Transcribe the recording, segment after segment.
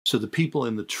So the people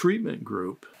in the treatment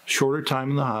group, shorter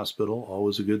time in the hospital,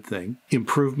 always a good thing,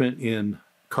 improvement in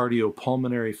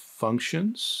cardiopulmonary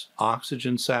functions,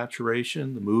 oxygen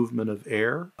saturation, the movement of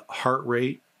air, heart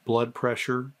rate, blood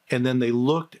pressure, and then they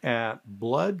looked at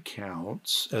blood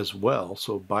counts as well,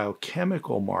 so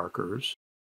biochemical markers,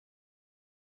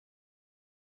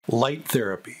 light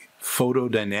therapy,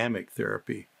 photodynamic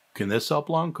therapy. Can this help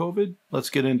long COVID? Let's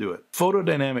get into it.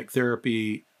 Photodynamic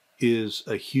therapy is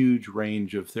a huge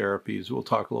range of therapies. We'll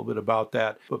talk a little bit about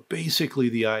that. But basically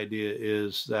the idea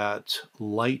is that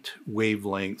light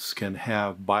wavelengths can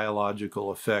have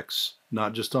biological effects,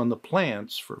 not just on the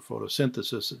plants for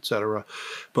photosynthesis, etc.,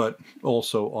 but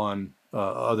also on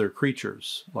other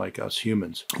creatures like us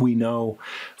humans. We know,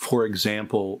 for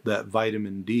example, that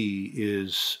vitamin D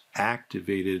is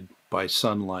activated by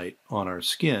sunlight on our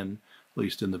skin, at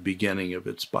least in the beginning of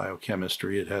its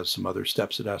biochemistry. It has some other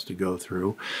steps it has to go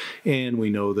through. And we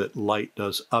know that light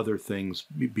does other things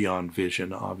beyond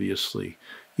vision, obviously,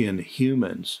 in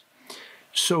humans.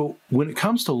 So when it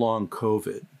comes to long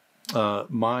COVID,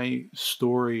 my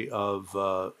story of,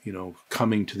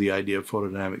 coming to the idea of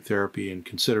photodynamic therapy and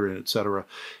considering it, et cetera,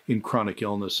 in chronic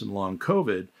illness and long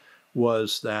COVID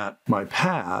was that my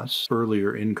past,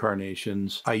 earlier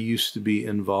incarnations, I used to be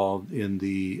involved in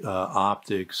the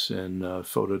optics and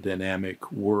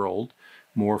photodynamic world,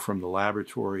 more from the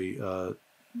laboratory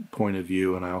point of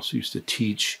view. And I also used to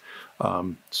teach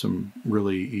some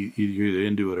really, you're either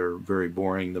into it or very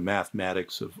boring, the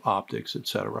mathematics of optics,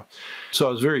 etc. So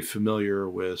I was very familiar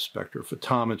with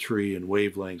spectrophotometry and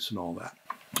wavelengths and all that.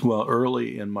 Well,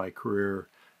 early in my career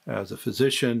as a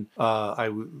physician, I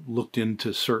looked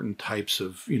into certain types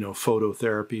of,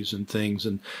 phototherapies and things.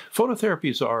 And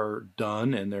phototherapies are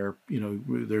done, and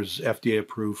there's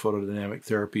FDA-approved photodynamic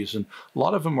therapies, and a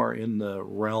lot of them are in the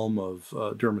realm of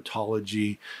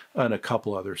dermatology and a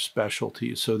couple other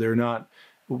specialties. So they're not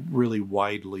really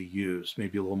widely used,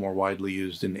 maybe a little more widely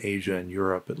used in Asia and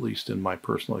Europe, at least in my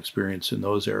personal experience in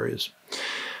those areas.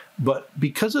 But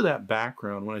because of that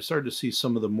background, when I started to see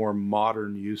some of the more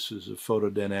modern uses of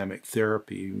photodynamic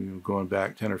therapy, going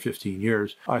back 10 or 15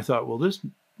 years, I thought, well, this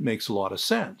makes a lot of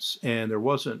sense. And there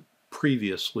wasn't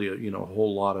previously, a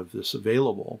whole lot of this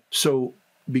available. So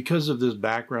because of this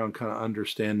background, kind of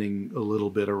understanding a little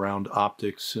bit around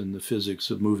optics and the physics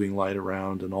of moving light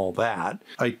around and all that,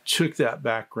 I took that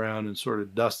background and sort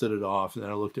of dusted it off. And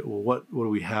then I looked at, well, what do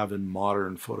we have in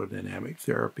modern photodynamic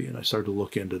therapy? And I started to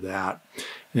look into that.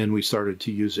 And we started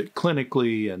to use it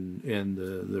clinically, and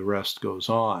the rest goes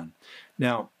on.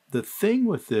 Now, the thing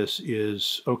with this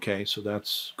is, okay, so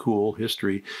that's cool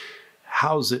history.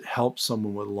 How's it help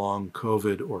someone with long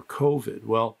COVID or COVID?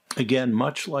 Well, again,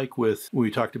 much like with when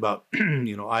we talked about,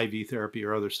 IV therapy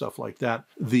or other stuff like that,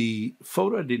 the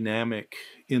photodynamic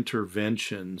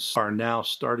interventions are now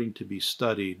starting to be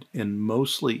studied, and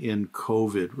mostly in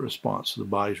COVID response, the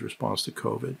body's response to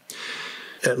COVID.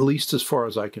 At least as far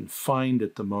as I can find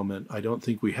at the moment, I don't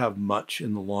think we have much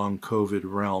in the long COVID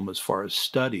realm as far as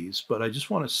studies. But I just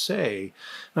want to say,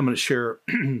 I'm going to share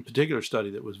a particular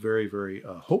study that was very, very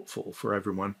hopeful for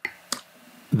everyone,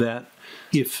 that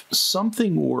if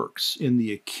something works in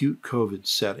the acute COVID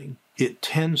setting, it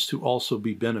tends to also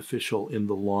be beneficial in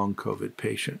the long COVID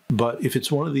patient. But if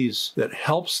it's one of these that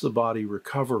helps the body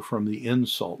recover from the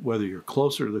insult, whether you're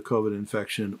closer to the COVID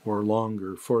infection or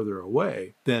longer, further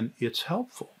away, then it's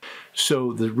helpful.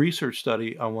 So the research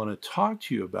study I want to talk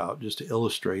to you about, just to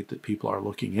illustrate that people are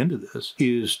looking into this,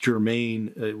 is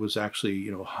germane. It was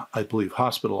actually, I believe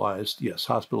hospitalized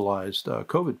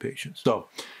COVID patients. So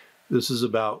this is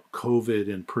about COVID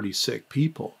in pretty sick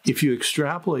people. If you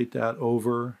extrapolate that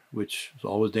over, which is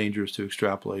always dangerous to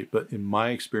extrapolate, but in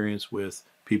my experience with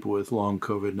people with long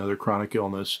COVID and other chronic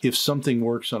illness, if something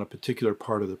works on a particular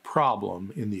part of the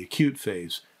problem in the acute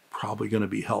phase, probably going to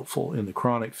be helpful in the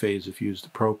chronic phase if used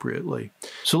appropriately.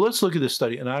 So let's look at this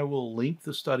study, and I will link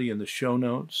the study in the show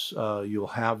notes. You'll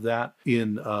have that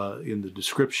in the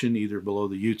description, either below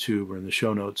the YouTube or in the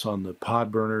show notes on the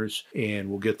pod burners, and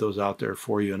we'll get those out there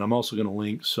for you. And I'm also going to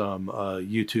link some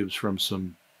YouTubes from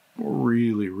some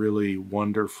really, really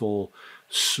wonderful,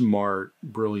 smart,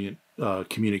 brilliant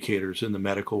communicators in the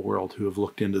medical world who have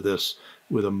looked into this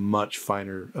with a much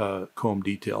finer comb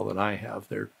detail than I have.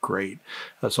 They're great.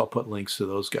 So I'll put links to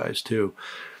those guys too.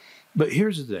 But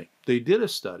here's the thing. They did a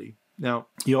study. Now,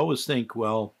 you always think,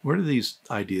 well, where do these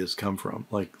ideas come from?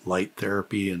 Like light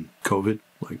therapy and COVID?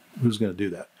 Like, who's going to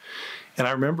do that? And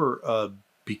I remember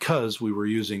because we were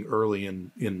using early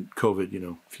in COVID,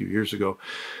 a few years ago,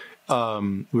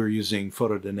 we were using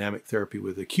photodynamic therapy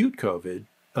with acute COVID.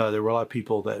 there were a lot of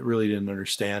people that really didn't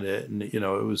understand it. And,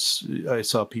 I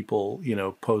saw people,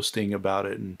 posting about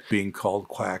it and being called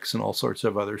quacks and all sorts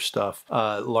of other stuff,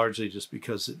 largely just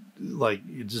because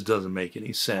it just doesn't make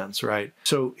any sense, right?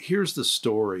 So here's the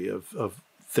story of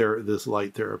this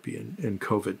light therapy in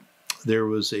COVID. There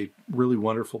was a really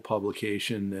wonderful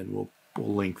publication, and we'll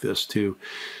link this too,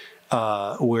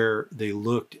 where they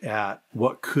looked at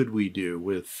what could we do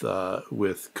with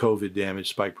COVID damage,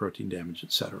 spike protein damage,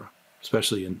 et cetera,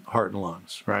 especially in heart and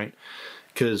lungs, right?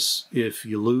 Because if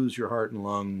you lose your heart and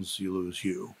lungs, you lose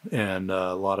you. And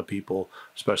a lot of people,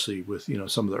 especially with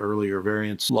some of the earlier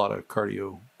variants, a lot of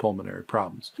cardiopulmonary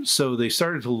problems. So they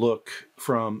started to look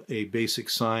from a basic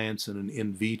science and an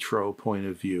in vitro point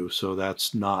of view. So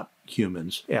that's not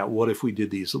humans, at what if we did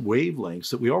these wavelengths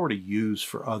that we already use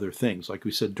for other things, like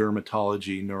we said,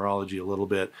 dermatology, neurology, a little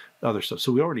bit, other stuff.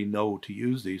 So we already know to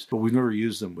use these, but we've never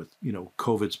used them with,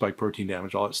 COVID, spike protein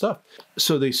damage, all that stuff.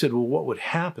 So they said, well, what would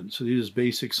happen? So they did this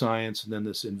basic science and then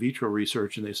this in vitro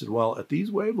research, and they said, well, at these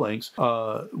wavelengths,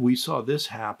 we saw this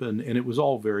happen, and it was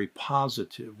all very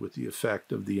positive with the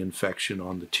effect of the infection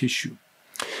on the tissue.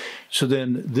 So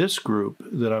then this group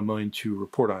that I'm going to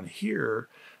report on here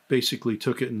basically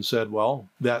took it and said, well,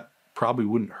 that probably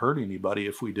wouldn't hurt anybody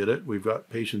if we did it. We've got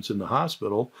patients in the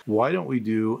hospital. Why don't we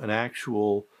do an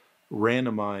actual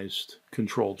randomized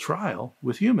controlled trial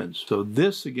with humans? So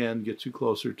this, again, gets you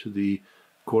closer to the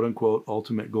quote-unquote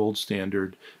ultimate gold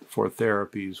standard for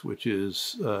therapies, which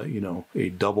is, a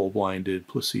double-blinded,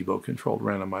 placebo-controlled,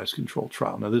 randomized controlled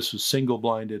trial. Now, this was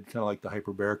single-blinded, kind of like the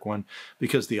hyperbaric one,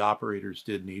 because the operators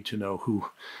did need to know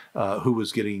who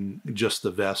was getting just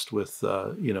the vest with,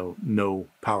 no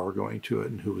power going to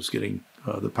it, and who was getting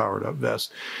the powered-up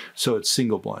vest. So it's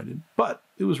single-blinded, but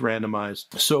it was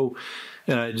randomized. So,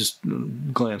 and I just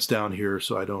glanced down here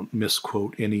so I don't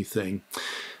misquote anything.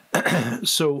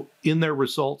 So in their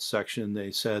results section,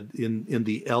 they said in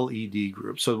the LED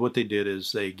group, so what they did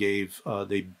is they gave,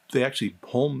 they actually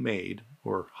homemade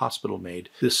or hospital made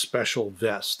this special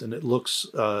vest, and it looks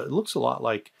a lot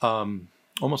like,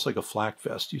 almost like a flak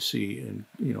vest you see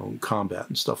in combat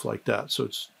and stuff like that. So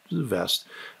it's a vest,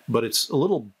 but it's a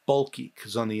little bulky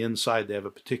because on the inside they have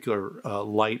a particular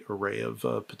light array of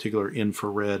particular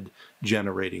infrared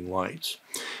generating lights.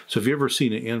 So if you've ever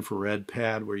seen an infrared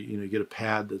pad where you get a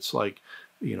pad that's like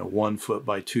 1 foot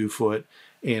by 2 foot,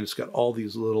 and it's got all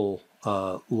these little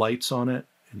lights on it,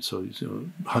 and so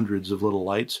hundreds of little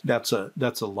lights. That's a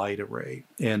light array,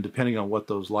 and depending on what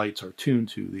those lights are tuned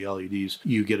to, the LEDs,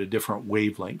 you get a different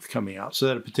wavelength coming out.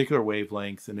 So at a particular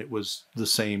wavelength, and it was the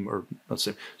same, or let's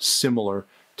say similar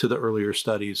to the earlier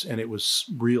studies, and it was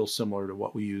real similar to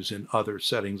what we use in other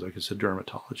settings, like I said,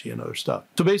 dermatology and other stuff.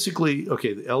 So basically,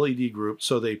 okay, the LED group,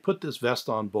 so they put this vest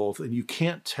on both, and you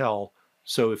can't tell.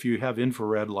 So if you have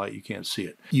infrared light, you can't see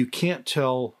it. You can't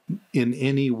tell in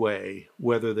any way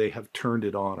whether they have turned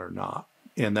it on or not.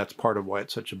 And that's part of why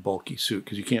it's such a bulky suit,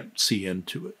 because you can't see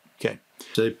into it. Okay.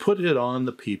 So they put it on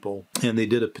the people, and they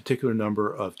did a particular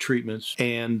number of treatments,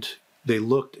 and they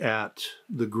looked at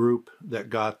the group that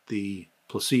got the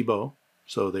placebo.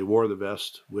 So they wore the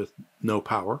vest with no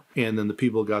power, and then the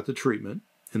people got the treatment.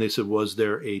 And they said, was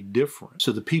there a difference?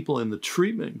 So the people in the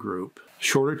treatment group,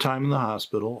 shorter time in the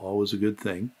hospital, always a good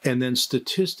thing. And then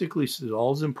statistically,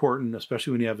 always important,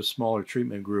 especially when you have a smaller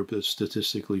treatment group that's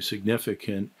statistically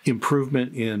significant,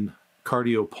 improvement in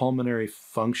cardiopulmonary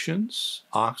functions,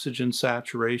 oxygen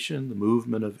saturation, the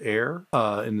movement of air,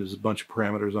 and there's a bunch of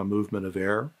parameters on movement of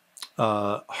air,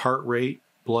 heart rate,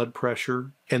 blood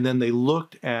pressure, and then they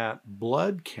looked at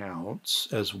blood counts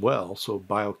as well, so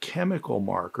biochemical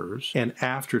markers. And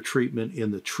after treatment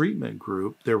in the treatment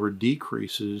group, there were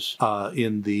decreases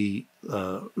in the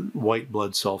white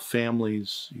blood cell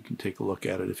families. You can take a look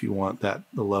at it if you want the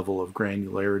level of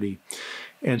granularity.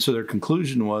 And so their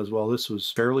conclusion was, well, this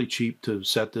was fairly cheap to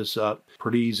set this up,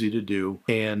 pretty easy to do,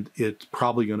 and it's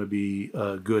probably going to be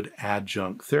a good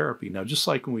adjunct therapy. Now, just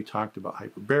like when we talked about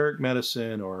hyperbaric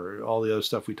medicine or all the other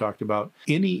stuff we talked about,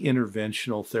 any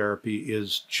interventional therapy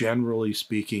is generally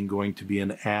speaking going to be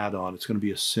an add-on. It's going to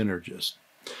be a synergist.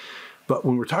 But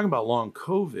when we're talking about long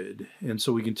COVID, and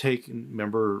so we can take,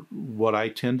 remember what I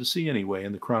tend to see anyway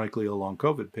in the chronically ill long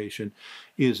COVID patient,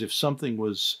 is if something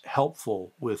was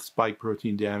helpful with spike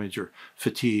protein damage or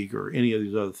fatigue or any of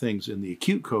these other things in the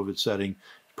acute COVID setting,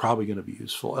 probably going to be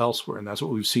useful elsewhere. And that's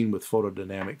what we've seen with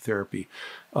photodynamic therapy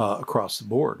across the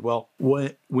board. Well,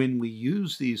 when we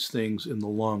use these things in the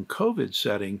long COVID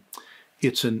setting,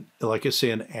 it's like I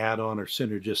say, an add-on or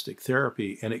synergistic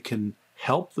therapy, and it can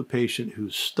help the patient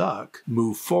who's stuck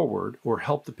move forward, or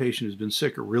help the patient who's been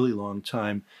sick a really long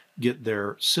time get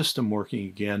their system working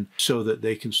again so that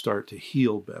they can start to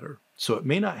heal better. So it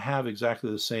may not have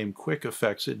exactly the same quick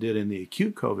effects it did in the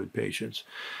acute COVID patients,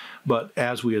 but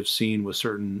as we have seen with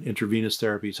certain intravenous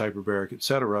therapies, hyperbaric,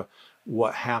 etc.,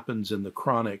 what happens in the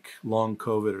chronic long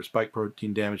COVID or spike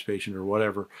protein damage patient or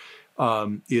whatever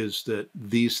is that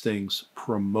these things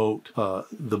promote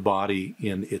the body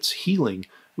in its healing,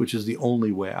 which is the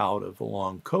only way out of the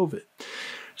long COVID.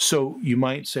 So you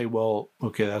might say, well,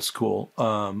 okay, that's cool.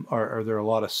 Are there a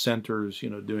lot of centers,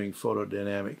 doing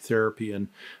photodynamic therapy? And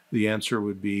the answer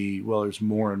would be, well, there's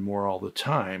more and more all the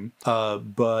time,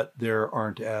 but there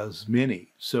aren't as many.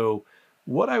 So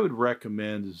what I would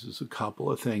recommend is a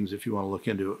couple of things if you want to look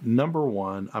into it. Number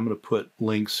one, I'm going to put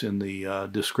links in the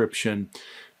description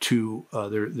to,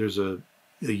 there's a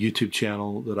YouTube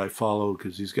channel that I follow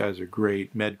because these guys are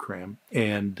great, Med-Cram,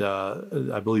 and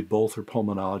I believe both are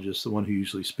pulmonologists. The one who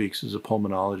usually speaks is a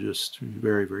pulmonologist,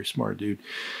 very, very smart dude.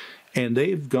 And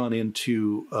they've gone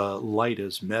into light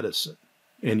as medicine.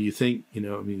 And you think,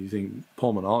 you think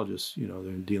pulmonologists,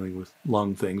 they're dealing with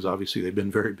lung things. Obviously, they've been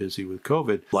very busy with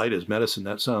COVID. Light as medicine,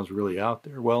 that sounds really out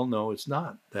there. Well, no, it's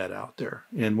not that out there.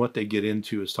 And what they get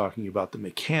into is talking about the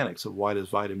mechanics of why does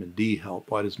vitamin D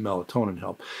help? Why does melatonin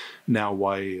help? Now,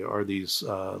 why are these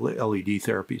LED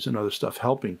therapies and other stuff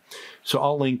helping? So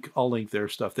I'll link their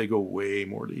stuff. They go way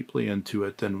more deeply into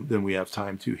it than we have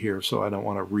time to here. So I don't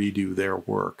want to redo their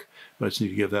work, but I just need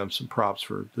to give them some props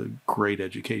for the great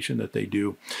education that they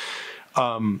do.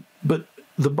 But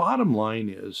the bottom line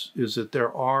is that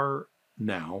there are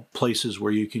now places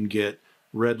where you can get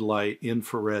red light,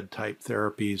 infrared type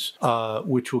therapies,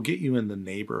 which will get you in the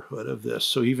neighborhood of this.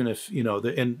 So even if,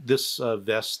 and this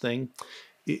vest thing,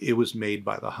 it was made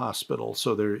by the hospital.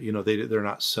 So they're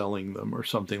not selling them or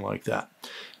something like that.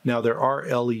 Now there are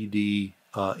LED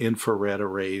infrared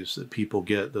arrays that people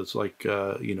get. That's like,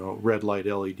 red light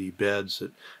LED beds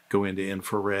that go into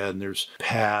infrared, and there's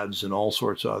pads and all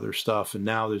sorts of other stuff. And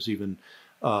now there's even,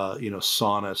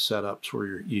 sauna setups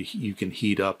where you can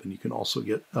heat up, and you can also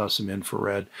get some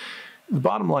infrared. The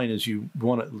bottom line is you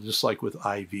want to, just like with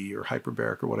IV or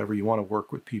hyperbaric or whatever, you want to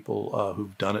work with people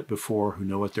who've done it before, who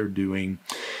know what they're doing.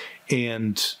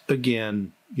 And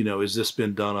again, has this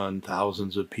been done on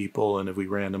thousands of people? And if we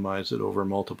randomize it over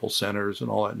multiple centers and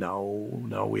all that?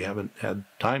 No, we haven't had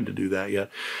time to do that yet.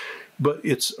 But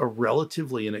it's a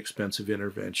relatively inexpensive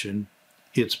intervention.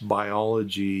 Its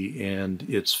biology and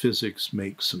its physics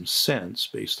make some sense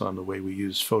based on the way we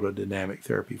use photodynamic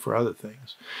therapy for other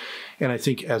things. And I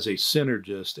think as a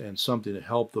synergist and something to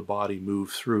help the body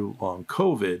move through long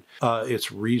COVID,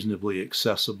 it's reasonably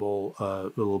accessible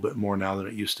a little bit more now than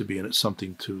it used to be, and it's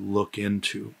something to look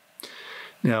into.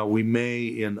 Now, we may,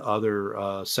 in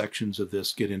other sections of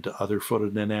this, get into other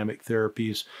photodynamic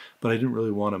therapies, but I didn't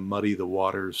really want to muddy the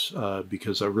waters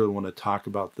because I really want to talk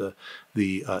about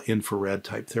the infrared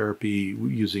type therapy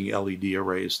using LED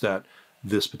arrays that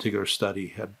this particular study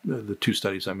had, the two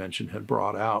studies I mentioned, had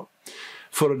brought out.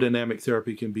 Photodynamic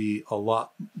therapy can be a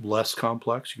lot less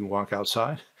complex. You can walk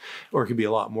outside, or it can be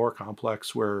a lot more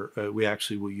complex where we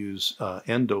actually will use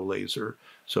endolaser,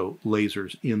 so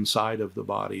lasers inside of the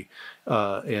body,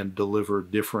 and deliver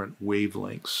different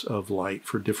wavelengths of light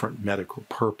for different medical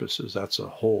purposes. That's a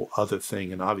whole other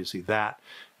thing. And obviously that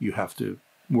you have to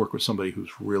work with somebody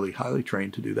who's really highly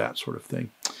trained to do that sort of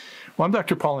thing. Well, I'm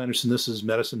Dr. Paul Anderson. This is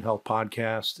Medicine Health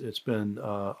Podcast. It's been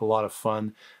a lot of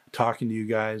fun talking to you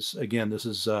guys. Again, this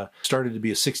is started to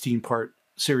be a 16-part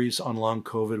series on long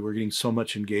COVID. We're getting so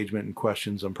much engagement and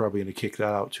questions. I'm probably going to kick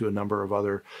that out to a number of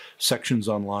other sections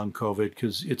on long COVID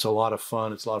because it's a lot of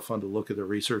fun. It's a lot of fun to look at the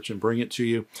research and bring it to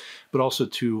you, but also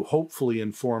to hopefully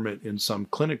inform it in some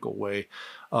clinical way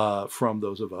from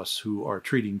those of us who are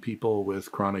treating people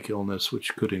with chronic illness,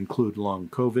 which could include long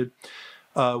COVID.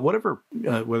 Whether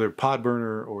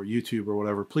Podburner or YouTube or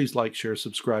whatever, please like, share,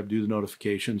 subscribe, do the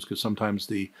notifications, because sometimes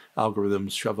the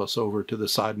algorithms shove us over to the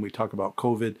side when we talk about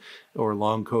COVID or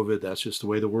long COVID. That's just the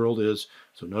way the world is.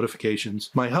 So notifications.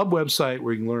 My hub website,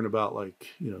 where you can learn about the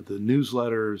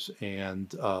newsletters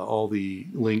and all the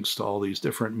links to all these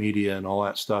different media and all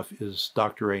that stuff, is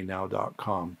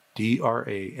dranow.com,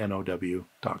 DRANOW.com.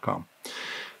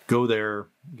 Go there,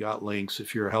 got links.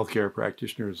 If you're a healthcare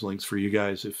practitioner, there's links for you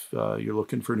guys. If you're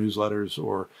looking for newsletters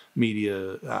or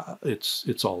media,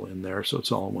 it's all in there, so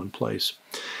it's all in one place.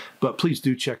 But please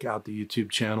do check out the YouTube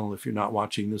channel if you're not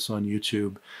watching this on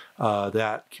YouTube.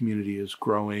 That community is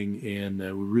growing, and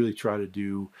we really try to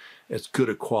do as good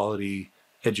a quality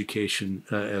education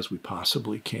as we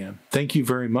possibly can. Thank you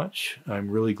very much.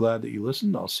 I'm really glad that you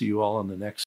listened. I'll see you all on the next